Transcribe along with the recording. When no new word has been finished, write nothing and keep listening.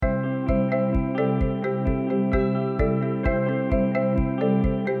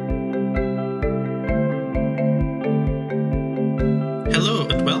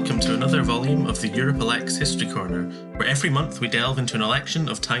another volume of the Europe Elects History Corner, where every month we delve into an election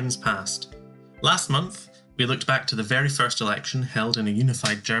of times past. Last month, we looked back to the very first election held in a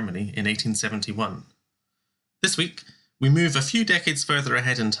unified Germany in 1871. This week, we move a few decades further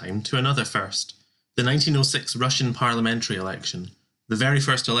ahead in time to another first, the 1906 Russian parliamentary election, the very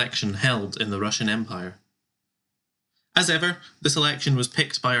first election held in the Russian Empire. As ever, this election was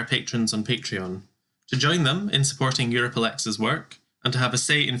picked by our patrons on Patreon. To join them in supporting Europe Elects' work, and to have a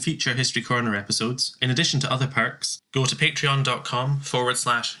say in future History Corner episodes, in addition to other perks, go to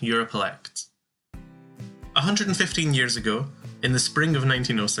patreon.com/EuropeElects. 115 years ago, in the spring of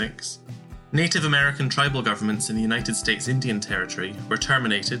 1906, Native American tribal governments in the United States Indian Territory were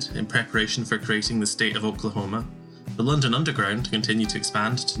terminated in preparation for creating the state of Oklahoma. The London Underground continued to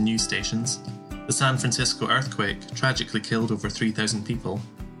expand to new stations. The San Francisco earthquake tragically killed over 3,000 people.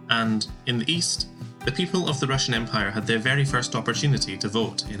 And, in the East, the people of the Russian Empire had their very first opportunity to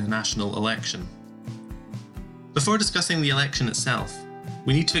vote in a national election. Before discussing the election itself,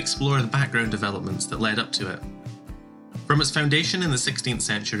 we need to explore the background developments that led up to it. From its foundation in the 16th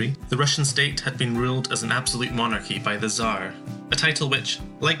century, the Russian state had been ruled as an absolute monarchy by the Tsar, a title which,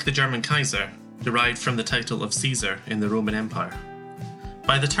 like the German Kaiser, derived from the title of Caesar in the Roman Empire.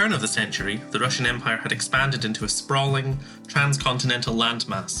 By the turn of the century, the Russian Empire had expanded into a sprawling, transcontinental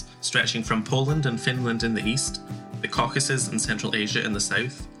landmass stretching from Poland and Finland in the east, the Caucasus and Central Asia in the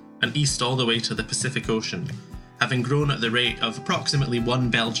south, and east all the way to the Pacific Ocean, having grown at the rate of approximately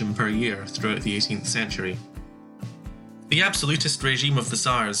one Belgium per year throughout the 18th century. The absolutist regime of the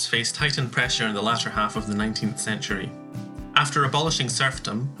Tsars faced heightened pressure in the latter half of the 19th century. After abolishing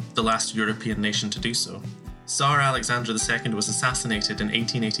serfdom, the last European nation to do so, Tsar Alexander II was assassinated in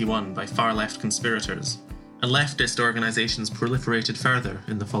 1881 by far-left conspirators, and leftist organisations proliferated further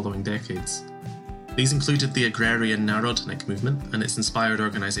in the following decades. These included the Agrarian Narodnik movement and its inspired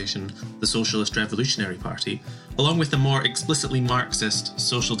organisation, the Socialist Revolutionary Party, along with the more explicitly Marxist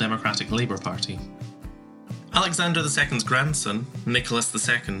Social Democratic Labour Party. Alexander II's grandson, Nicholas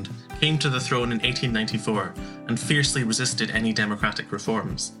II, came to the throne in 1894 and fiercely resisted any democratic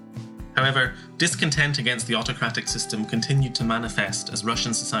reforms. However, discontent against the autocratic system continued to manifest as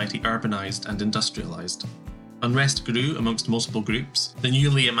Russian society urbanised and industrialised. Unrest grew amongst multiple groups: the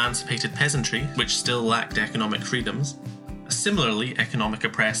newly emancipated peasantry, which still lacked economic freedoms, a similarly economic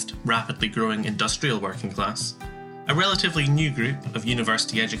oppressed, rapidly growing industrial working class, a relatively new group of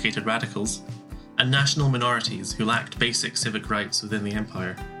university-educated radicals, and national minorities who lacked basic civic rights within the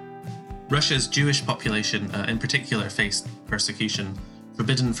empire. Russia's Jewish population in particular faced persecution,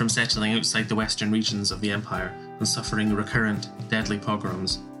 forbidden from settling outside the western regions of the empire and suffering recurrent, deadly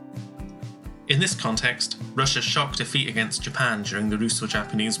pogroms. In this context, Russia's shock defeat against Japan during the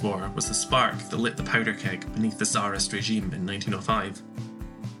Russo-Japanese War was the spark that lit the powder keg beneath the Tsarist regime in 1905.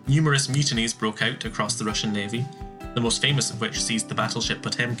 Numerous mutinies broke out across the Russian Navy, the most famous of which seized the battleship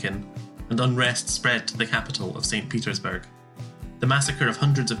Potemkin, and unrest spread to the capital of St. Petersburg. The massacre of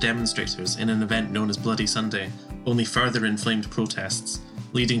hundreds of demonstrators in an event known as Bloody Sunday only further inflamed protests,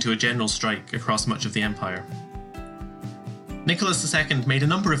 leading to a general strike across much of the empire. Nicholas II made a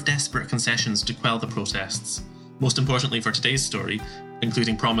number of desperate concessions to quell the protests, most importantly for today's story,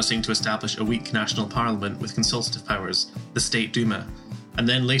 including promising to establish a weak national parliament with consultative powers, the State Duma, and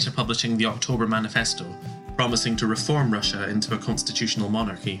then later publishing the October Manifesto, promising to reform Russia into a constitutional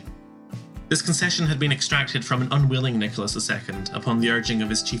monarchy. This concession had been extracted from an unwilling Nicholas II upon the urging of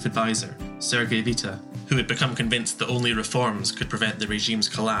his chief advisor, Sergei Witte, who had become convinced that only reforms could prevent the regime's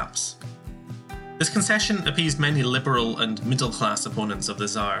collapse. This concession appeased many liberal and middle-class opponents of the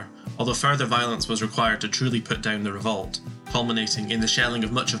Tsar, although further violence was required to truly put down the revolt, culminating in the shelling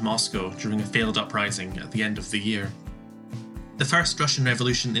of much of Moscow during a failed uprising at the end of the year. The First Russian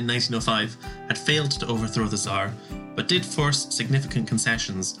Revolution in 1905 had failed to overthrow the Tsar, but did force significant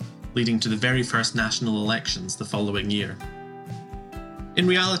concessions, leading to the very first national elections the following year. In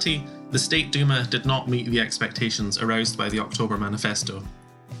reality, the State Duma did not meet the expectations aroused by the October Manifesto.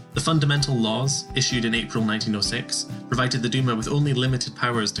 The fundamental laws, issued in April 1906, provided the Duma with only limited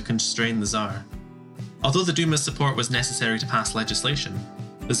powers to constrain the Tsar. Although the Duma's support was necessary to pass legislation,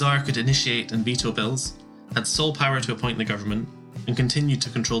 the Tsar could initiate and veto bills, had sole power to appoint the government, and continued to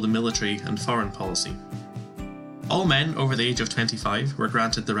control the military and foreign policy. All men over the age of 25 were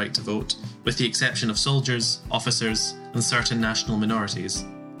granted the right to vote, with the exception of soldiers, officers, and certain national minorities.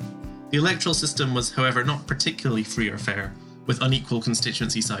 The electoral system was, however, not particularly free or fair, with unequal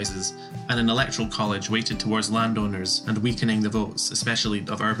constituency sizes and an electoral college weighted towards landowners and weakening the votes, especially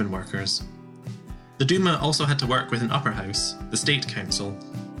of urban workers. The Duma also had to work with an upper house, the State Council,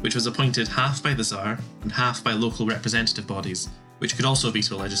 which was appointed half by the Tsar and half by local representative bodies, which could also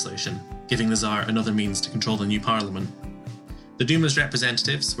veto legislation, giving the Tsar another means to control the new parliament. The Duma's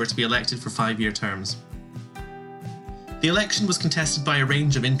representatives were to be elected for 5-year terms. The election was contested by a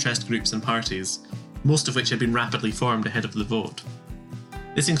range of interest groups and parties, most of which had been rapidly formed ahead of the vote.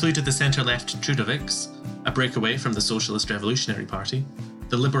 This included the centre-left Trudovics, a breakaway from the Socialist Revolutionary Party,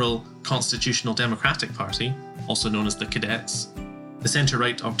 the liberal Constitutional Democratic Party, also known as the Cadets, the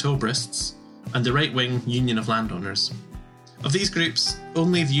centre-right Octobrists, and the right-wing Union of Landowners. Of these groups,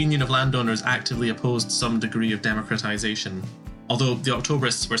 only the Union of Landowners actively opposed some degree of democratisation, although the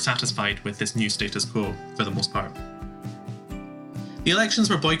Octobrists were satisfied with this new status quo for the most part. The elections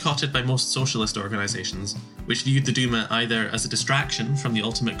were boycotted by most socialist organisations, which viewed the Duma either as a distraction from the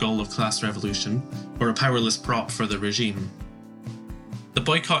ultimate goal of class revolution or a powerless prop for the regime. The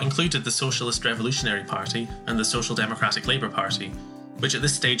boycott included the Socialist Revolutionary Party and the Social Democratic Labour Party, which at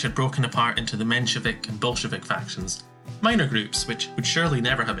this stage had broken apart into the Menshevik and Bolshevik factions, minor groups which would surely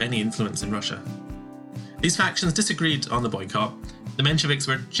never have any influence in Russia. These factions disagreed on the boycott. The Mensheviks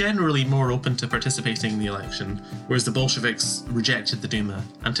were generally more open to participating in the election, whereas the Bolsheviks rejected the Duma,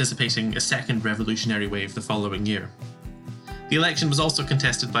 anticipating a second revolutionary wave the following year. The election was also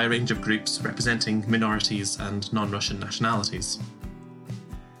contested by a range of groups representing minorities and non-Russian nationalities.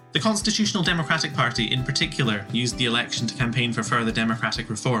 The Constitutional Democratic Party in particular used the election to campaign for further democratic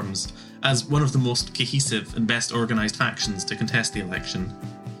reforms, as one of the most cohesive and best organised factions to contest the election.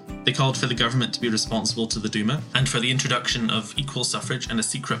 They called for the government to be responsible to the Duma and for the introduction of equal suffrage and a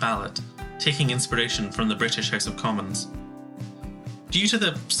secret ballot, taking inspiration from the British House of Commons. Due to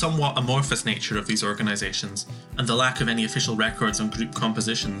the somewhat amorphous nature of these organisations and the lack of any official records on group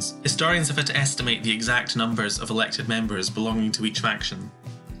compositions, historians have had to estimate the exact numbers of elected members belonging to each faction.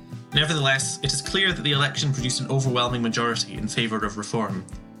 Nevertheless, it is clear that the election produced an overwhelming majority in favour of reform,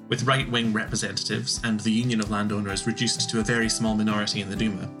 with right-wing representatives and the Union of Landowners reduced to a very small minority in the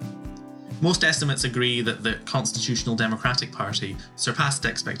Duma. Most estimates agree that the Constitutional Democratic Party surpassed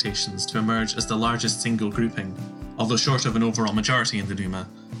expectations to emerge as the largest single grouping, although short of an overall majority in the Duma,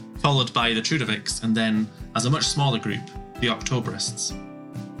 followed by the Trudovics and then, as a much smaller group, the Octobrists.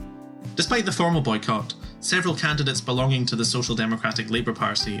 Despite the formal boycott, several candidates belonging to the Social Democratic Labour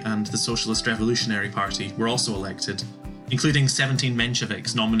Party and the Socialist Revolutionary Party were also elected, including 17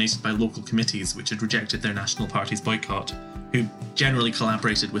 Mensheviks nominated by local committees which had rejected their national party's boycott, who generally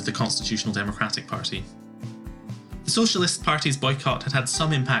collaborated with the Constitutional Democratic Party. The Socialist Party's boycott had had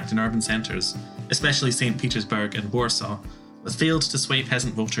some impact in urban centres, especially St. Petersburg and Warsaw, but failed to sway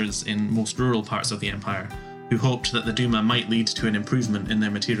peasant voters in most rural parts of the empire, who hoped that the Duma might lead to an improvement in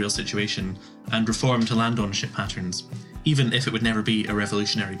their material situation and reform to land ownership patterns, even if it would never be a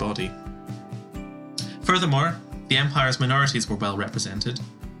revolutionary body. Furthermore, the empire's minorities were well represented.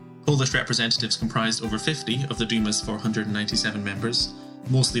 Polish representatives comprised over 50 of the Duma's 497 members,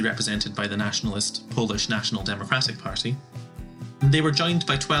 mostly represented by the nationalist Polish National Democratic Party. And they were joined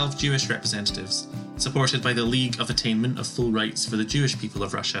by 12 Jewish representatives, supported by the League of Attainment of Full Rights for the Jewish People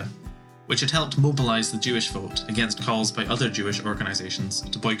of Russia, which had helped mobilise the Jewish vote against calls by other Jewish organisations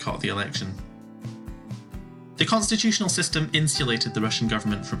to boycott the election. The constitutional system insulated the Russian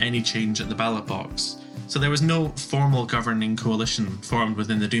government from any change at the ballot box, so there was no formal governing coalition formed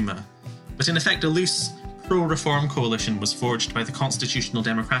within the Duma, but in effect a loose, pro-reform coalition was forged by the Constitutional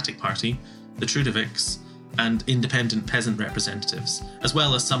Democratic Party, the Trudovics, and independent peasant representatives, as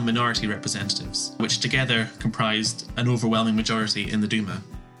well as some minority representatives, which together comprised an overwhelming majority in the Duma.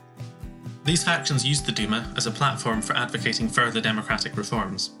 These factions used the Duma as a platform for advocating further democratic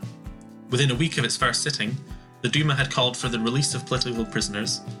reforms. Within a week of its first sitting, the Duma had called for the release of political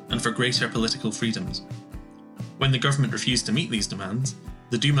prisoners and for greater political freedoms. When the government refused to meet these demands,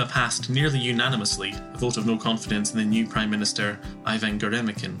 the Duma passed nearly unanimously a vote of no confidence in the new Prime Minister Ivan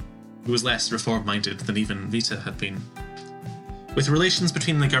Geremykin, who was less reform-minded than even Vita had been. With relations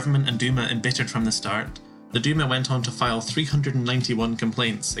between the government and Duma embittered from the start, the Duma went on to file 391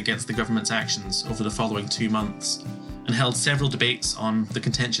 complaints against the government's actions over the following 2 months, and held several debates on the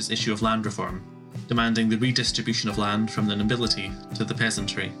contentious issue of land reform, demanding the redistribution of land from the nobility to the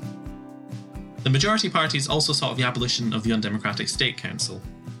peasantry. The majority parties also sought the abolition of the undemocratic State Council.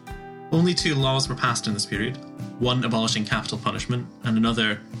 Only 2 laws were passed in this period, one abolishing capital punishment and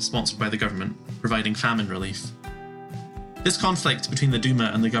another, sponsored by the government, providing famine relief. This conflict between the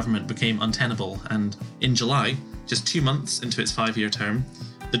Duma and the government became untenable, and in July, just 2 months into its 5-year term,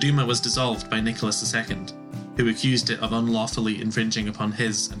 the Duma was dissolved by Nicholas II, who accused it of unlawfully infringing upon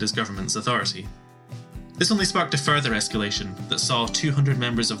his and his government's authority. This only sparked a further escalation that saw 200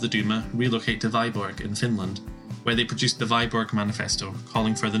 members of the Duma relocate to Vyborg in Finland, where they produced the Viborg Manifesto,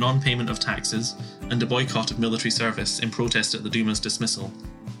 calling for the non-payment of taxes and a boycott of military service in protest at the Duma's dismissal.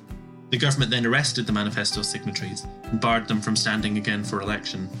 The government then arrested the manifesto's signatories and barred them from standing again for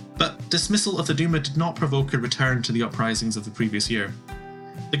election. But dismissal of the Duma did not provoke a return to the uprisings of the previous year.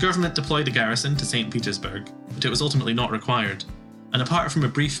 The government deployed a garrison to St. Petersburg, but it was ultimately not required, and apart from a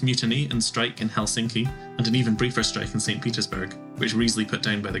brief mutiny and strike in Helsinki, and an even briefer strike in St. Petersburg, which were easily put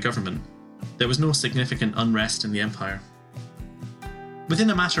down by the government, there was no significant unrest in the empire. Within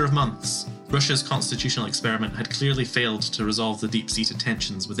a matter of months, Russia's constitutional experiment had clearly failed to resolve the deep-seated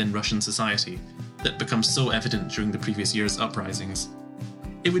tensions within Russian society that become so evident during the previous year's uprisings.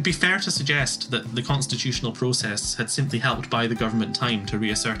 It would be fair to suggest that the constitutional process had simply helped buy the government time to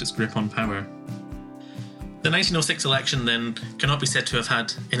reassert its grip on power. The 1906 election, then, cannot be said to have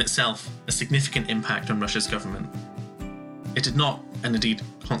had, in itself, a significant impact on Russia's government. It did not, and indeed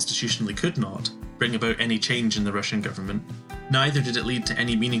constitutionally could not, bring about any change in the Russian government. Neither did it lead to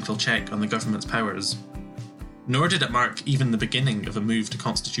any meaningful check on the government's powers. Nor did it mark even the beginning of a move to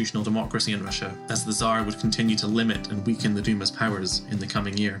constitutional democracy in Russia, as the Tsar would continue to limit and weaken the Duma's powers in the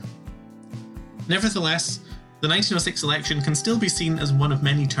coming year. Nevertheless, the 1906 election can still be seen as one of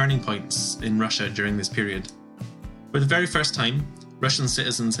many turning points in Russia during this period. For the very first time, Russian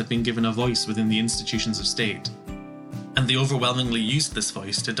citizens had been given a voice within the institutions of state, and they overwhelmingly used this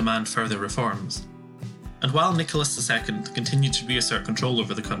voice to demand further reforms. And while Nicholas II continued to reassert control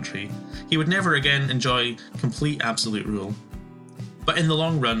over the country, he would never again enjoy complete absolute rule. But in the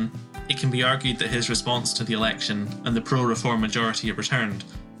long run, it can be argued that his response to the election and the pro-reform majority it returned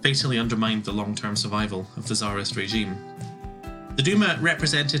fatally undermined the long-term survival of the Tsarist regime. The Duma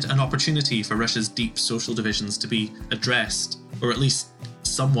represented an opportunity for Russia's deep social divisions to be addressed, or at least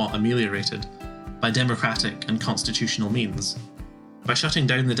somewhat ameliorated, by democratic and constitutional means. By shutting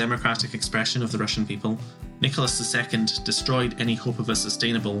down the democratic expression of the Russian people, Nicholas II destroyed any hope of a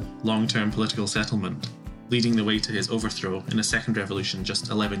sustainable, long-term political settlement, leading the way to his overthrow in a second revolution just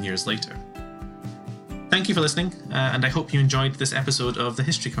 11 years later. Thank you for listening, and I hope you enjoyed this episode of The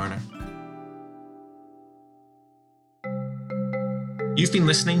History Corner. You've been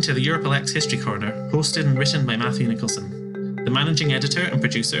listening to the Europalex History Corner, hosted and written by Matthew Nicholson. The managing editor and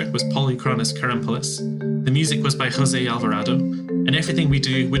producer was Polychronis Karampoulos. The music was by Jose Alvarado, and everything we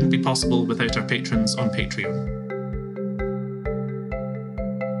do wouldn't be possible without our patrons on Patreon.